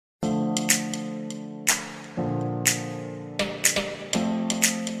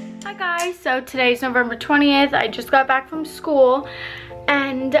guys, so today's November 20th. I just got back from school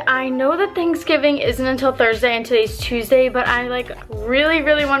and I know that Thanksgiving isn't until Thursday and today's Tuesday, but I like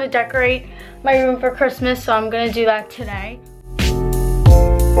really want to decorate my room for Christmas, so I'm gonna do that today.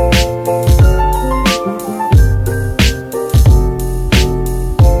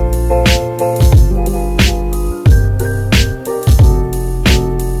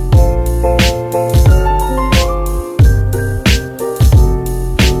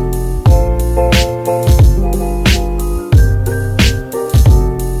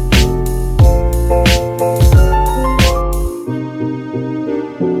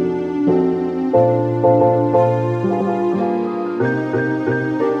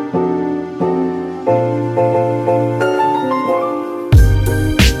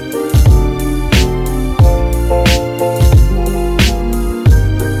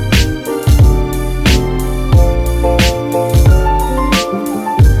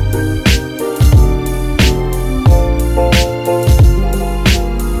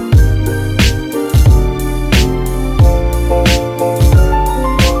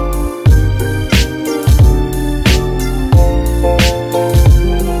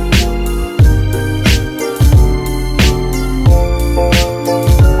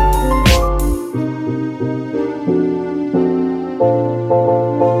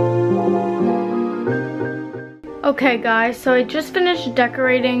 Okay guys, so I just finished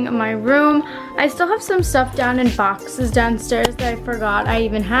decorating my room. I still have some stuff down in boxes downstairs that I forgot I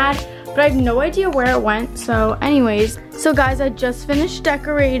even had, but I have no idea where it went. So anyways, so guys, I just finished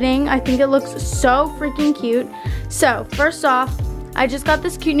decorating. I think it looks so freaking cute. So first off, I just got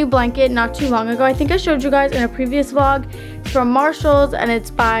this cute new blanket not too long ago. I think I showed you guys in a previous vlog. It's from Marshall's and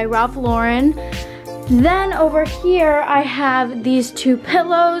it's by Ralph Lauren. Then over here I have these two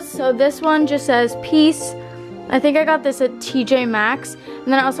pillows. So this one just says peace. I think I got this at TJ Maxx, and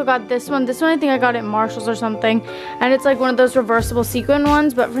then I also got this one. This one I think I got at Marshall's or something, and it's like one of those reversible sequin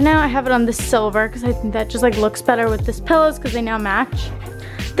ones, but for now I have it on the silver because I think that just like looks better with this pillows because they now match.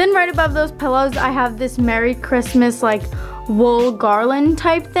 Then right above those pillows I have this Merry Christmas like wool garland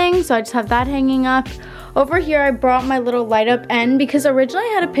type thing, so I just have that hanging up. Over here I brought my little light up end because originally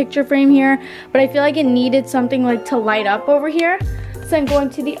I had a picture frame here, but I feel like it needed something like to light up over here. So I'm going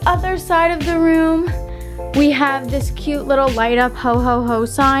to the other side of the room. We have this cute little light up ho ho ho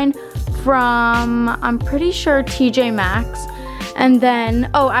sign from, I'm pretty sure TJ Maxx. And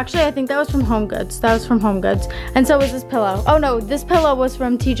then, oh actually I think that was from Home Goods. That was from Home Goods. And so was this pillow. Oh no, this pillow was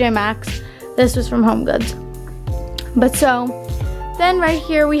from TJ Maxx. This was from Home Goods. But so, then right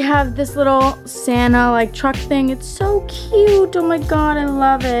here we have this little Santa like truck thing. It's so cute. Oh my god, I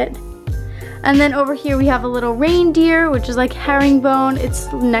love it. And then over here we have a little reindeer, which is like herringbone.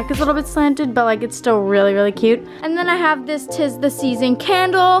 Its neck is a little bit slanted, but like it's still really cute. And then I have this 'Tis the Season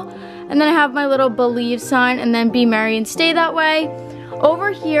candle. And then I have my little believe sign and then be merry and stay that way. Over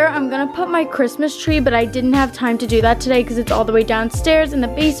here, I'm gonna put my Christmas tree, but I didn't have time to do that today because it's all the way downstairs in the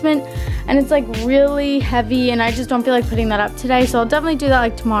basement. And it's like really heavy and I just don't feel like putting that up today. So I'll definitely do that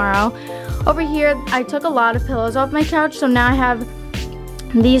like tomorrow. Over here, I took a lot of pillows off my couch. So now I have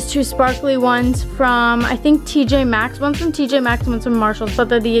these two sparkly ones from, I think TJ Maxx. One's from TJ Maxx and one's from Marshall's, but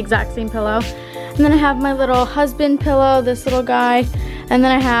they're the exact same pillow. And then I have my little husband pillow, this little guy. And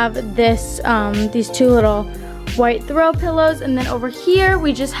then I have this, these two little white throw pillows. And then over here,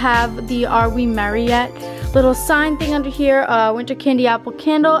 we just have the Are We Merry Yet little sign thing under here, winter candy apple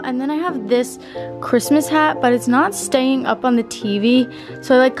candle. And then I have this Christmas hat, but it's not staying up on the TV.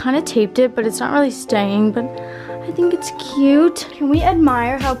 So I like kind of taped it, but it's not really staying, but I think it's cute. Can we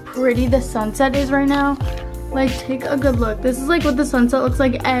admire how pretty the sunset is right now? Like, take a good look. This is like what the sunset looks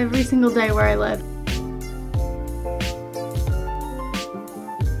like every single day where I live.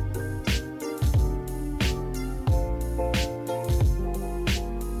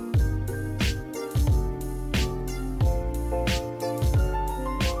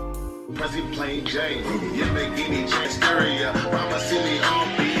 Plain Jane, Yamagini, Hysteria, Mama see me on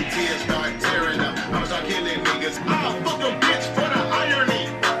BT and start tearing up. I'm start killing niggas. I'll fuck a bitch for the irony.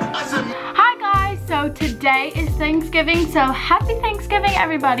 I said, hi guys, so today is Thanksgiving, so happy Thanksgiving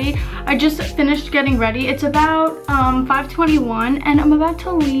everybody. I just finished getting ready. It's about 5:21 and I'm about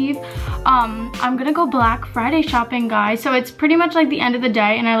to leave. I'm gonna go Black Friday shopping, guys. So it's pretty much like the end of the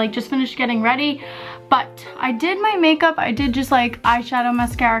day and I like just finished getting ready. But I did my makeup. I did just like eyeshadow,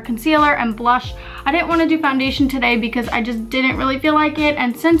 mascara, concealer, and blush. I didn't want to do foundation today because I just didn't really feel like it.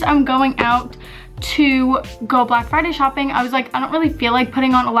 And since I'm going out to go Black Friday shopping, I was like, I don't really feel like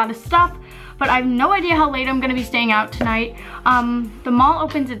putting on a lot of stuff. but I have no idea how late I'm gonna be staying out tonight. The mall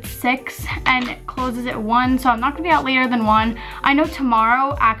opens at 6 and it closes at 1, so I'm not gonna be out later than 1. I know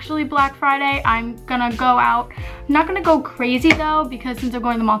tomorrow, actually Black Friday, I'm gonna go out. I'm not gonna go crazy though, because since I'm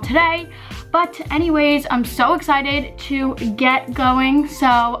going to the mall today. But anyways, I'm so excited to get going. So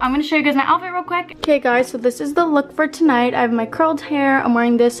I'm gonna show you guys my outfit real quick. Okay guys, so this is the look for tonight. I have my curled hair. I'm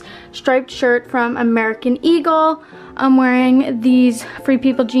wearing this striped shirt from American Eagle. I'm wearing these Free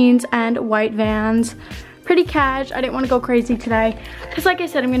People jeans and white Vans. Pretty cash. I didn't want to go crazy today because like I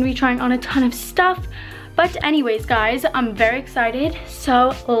said, I'm gonna be trying on a ton of stuff. But anyways guys, I'm very excited.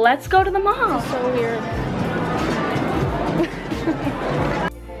 So let's go to the mall. This is so weird.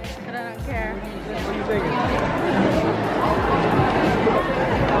 But I don't care.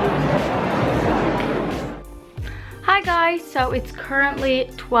 Hi guys, so it's currently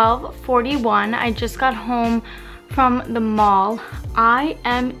 12:41. I just got home from the mall. I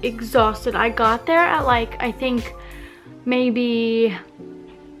am exhausted. I got there at like, I think maybe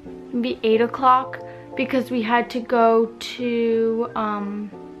 8 o'clock because we had to go to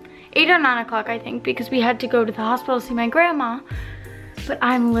 8 or 9 o'clock I think, because we had to go to the hospital to see my grandma. But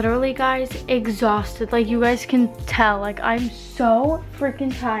I'm literally, guys, exhausted. Like, you guys can tell, like, I'm so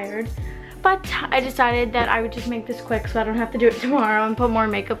freaking tired. But I decided that I would just make this quick so I don't have to do it tomorrow and put more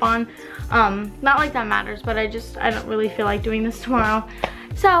makeup on. Not like that matters, but I don't really feel like doing this tomorrow.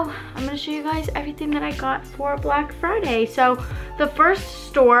 So I'm gonna show you guys everything that I got for Black Friday. So the first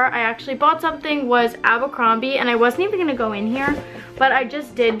store I actually bought something was Abercrombie, and I wasn't even gonna go in here, but I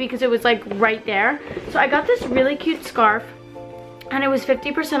just did because it was like right there. So I got this really cute scarf, and it was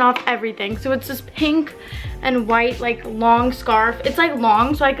 50% off everything. So it's this pink and white like long scarf. It's like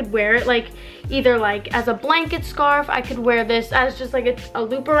long, so I could wear it like either like as a blanket scarf. I could wear this as just like a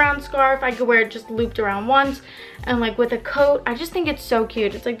loop around scarf. I could wear it just looped around once, and like with a coat. I just think it's so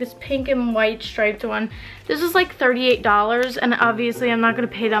cute. It's like this pink and white striped one. This is like $38, and obviously I'm not gonna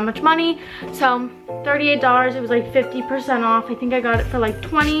pay that much money. So $38, it was like 50% off. I think I got it for like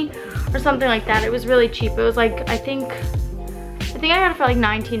 20 or something like that. It was really cheap. It was like, I think I got it for like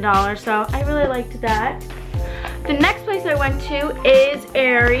 $19, so I really liked that. The next place I went to is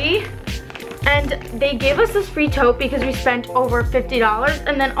Aerie, and they gave us this free tote because we spent over $50,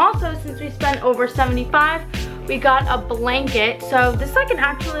 and then also since we spent over $75, we got a blanket. So this is like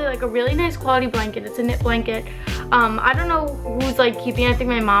actually like a really nice quality blanket. It's a knit blanket. I don't know who's like keeping it. I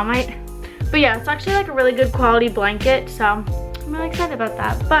think my mom might. But yeah, it's actually like a really good quality blanket, so I'm really excited about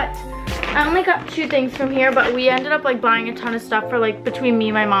that. But I only got 2 things from here, but we ended up like buying a ton of stuff for like between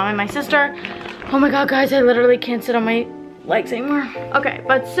me, my mom, and my sister. Oh my god, guys, I literally can't sit on my legs anymore. Okay,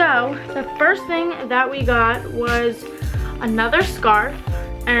 but so the first thing that we got was another scarf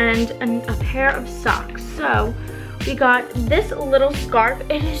and a pair of socks. So we got this little scarf.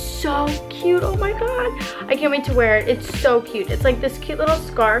 It is so cute. Oh my god, I can't wait to wear it. It's so cute. It's like this cute little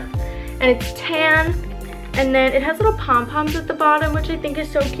scarf, and it's tan. And then it has little pom-poms at the bottom, which I think is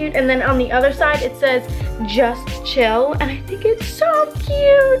so cute. And then on the other side, it says, just chill. And I think it's so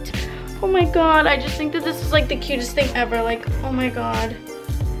cute. Oh my god, I just think that this is like the cutest thing ever. Like, oh my god.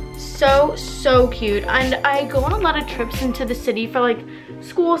 So cute. And I go on a lot of trips into the city for like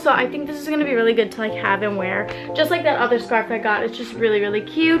school, so I think this is gonna be really good to like have and wear. Just like that other scarf I got. It's just really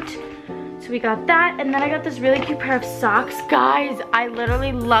cute. So we got that. And then I got this really cute pair of socks. Guys, I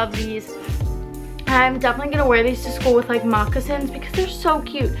literally love these. I'm definitely gonna wear these to school with like moccasins because they're so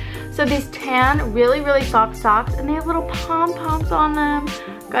cute. So these tan, really soft socks, and they have little pom-poms on them.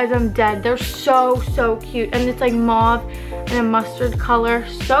 Guys, I'm dead. They're so cute. And it's like mauve and a mustard color.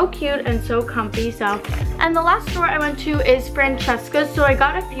 So cute and so comfy. So, and the last store I went to is Francesca's. So I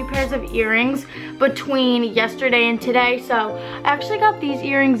got a few pairs of earrings between yesterday and today. So I actually got these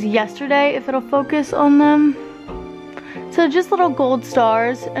earrings yesterday, if it'll focus on them. So just little gold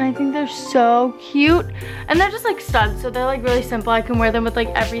stars, and I think they're so cute. And they're just like studs, so they're like really simple. I can wear them with like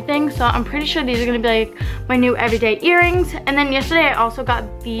everything. So I'm pretty sure these are gonna be like my new everyday earrings. And then yesterday I also got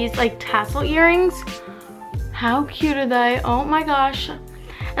these like tassel earrings. How cute are they? Oh my gosh.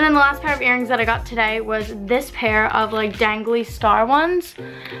 And then the last pair of earrings that I got today was this pair of like dangly star ones.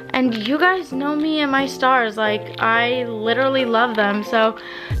 And you guys know me and my stars. Like, I literally love them. So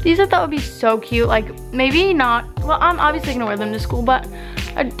these I thought would be so cute. Like, maybe not, well, I'm obviously gonna wear them to school, but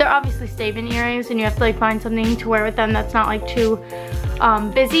they're obviously statement earrings, and you have to like find something to wear with them that's not like too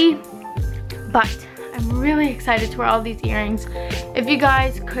busy. But I'm really excited to wear all these earrings. If you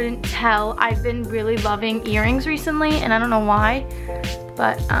guys couldn't tell, I've been really loving earrings recently, and I don't know why.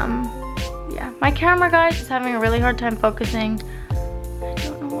 But yeah, my camera, guys, is having a really hard time focusing. I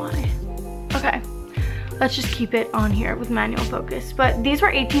don't know why. Okay, let's just keep it on here with manual focus. But these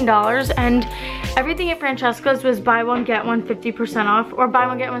were $18, and everything at Francesca's was buy one get one 50% off, or buy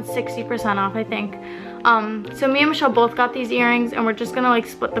one get one 60% off, I think. So me and Michelle both got these earrings, and we're just gonna like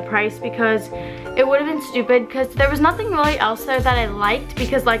split the price because it would have been stupid, because there was nothing really else there that I liked,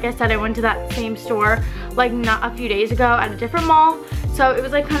 because like I said, I went to that same store like not a few days ago at a different mall. So it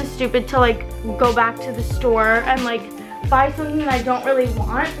was like kind of stupid to like go back to the store and like buy something that I don't really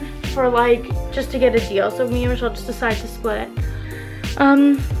want for like just to get a deal. So me and Michelle just decided to split it.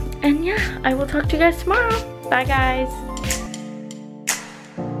 And yeah, I will talk to you guys tomorrow. Bye guys.